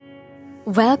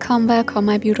Welcome,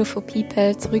 my beautiful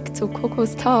people, zurück zu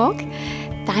Cocos Talk,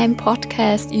 deinem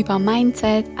Podcast über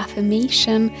Mindset,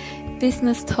 Affirmation,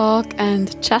 Business Talk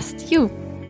and Just You.